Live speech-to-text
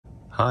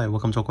Hi,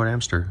 welcome to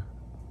AwkwardHamster.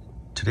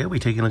 Today we'll be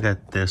taking a look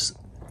at this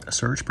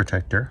surge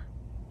protector.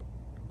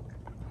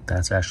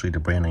 That's actually the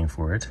brand name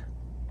for it.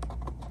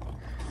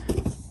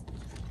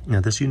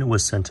 Now this unit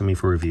was sent to me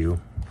for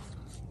review.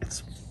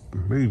 It's a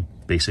very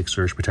basic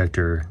surge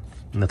protector,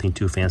 nothing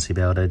too fancy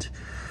about it.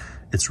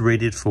 It's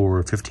rated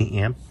for 15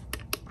 amp.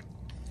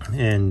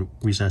 And the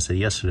reason I said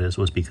yes to this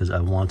was because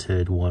I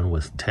wanted one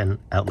with 10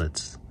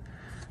 outlets.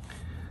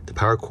 The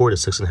power cord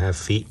is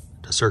 6.5 feet.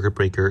 The circuit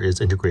breaker is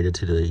integrated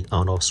to the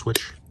on-off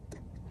switch.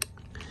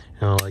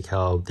 And I like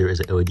how there is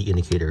an LED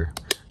indicator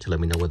to let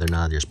me know whether or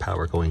not there's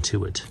power going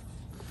to it,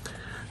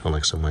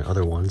 unlike some of my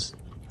other ones.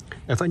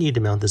 If I need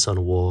to mount this on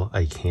a wall,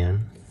 I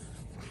can.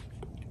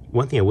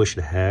 One thing I wish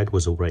it had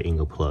was a right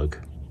angle plug.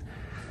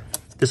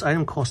 This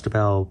item cost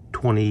about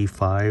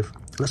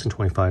less than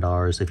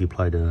 $25 if you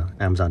apply the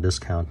Amazon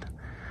discount.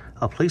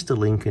 I'll place the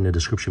link in the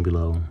description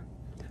below.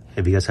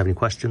 If you guys have any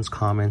questions,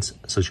 comments,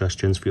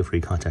 suggestions, feel free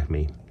to contact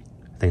me.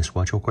 Thanks for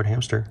watching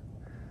AwkwardHamster.